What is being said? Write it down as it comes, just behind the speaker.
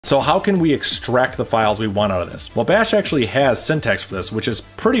So how can we extract the files we want out of this? Well, Bash actually has syntax for this, which is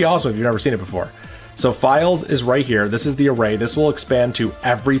pretty awesome if you've never seen it before. So files is right here. This is the array. This will expand to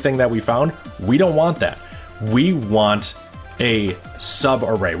everything that we found. We don't want that. We want a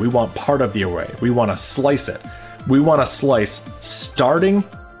sub-array. We want part of the array. We want to slice it. We want to slice starting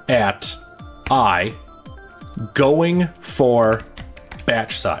at I, going for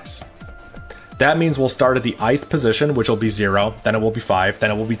batch size. That means we'll start at the ith position, which will be 0, then it will be 5,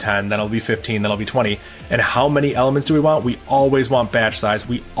 then it will be 10, then it'll be 15, then it'll be 20. And how many elements do we want? We always want batch size.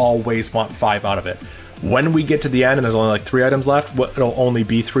 We always want 5 out of it. When we get to the end and there's only like 3 items left, it'll only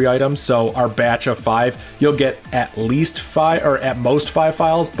be 3 items. So our batch of 5, you'll get at least 5, or at most 5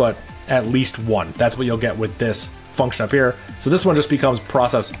 files, but at least 1. That's what you'll get with this function up here. So this one just becomes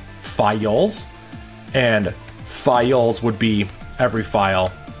process files, and files would be every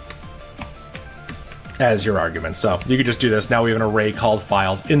file as your argument. So you could just do this. Now we have an array called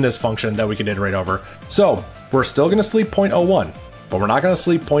files in this function that we can iterate over. So we're still going to sleep 0.01, but we're not going to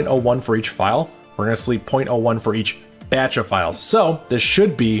sleep 0.01 for each file. We're going to sleep 0.01 for each batch of files. So this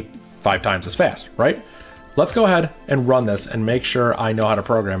should be 5 times as fast, right? Let's go ahead and run this and make sure I know how to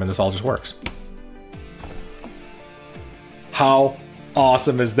program and this all just works. How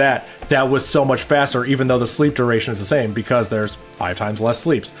awesome is that? That was so much faster, even though the sleep duration is the same, because there's 5 times less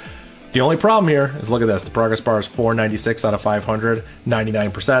sleeps. The only problem here is, look at this, the progress bar is 496 out of 500,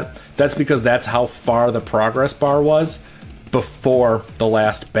 99%. That's because that's how far the progress bar was before the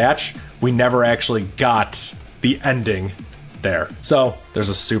last batch. We never actually got the ending there. So there's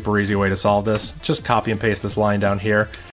a super easy way to solve this. Just copy and paste this line down here.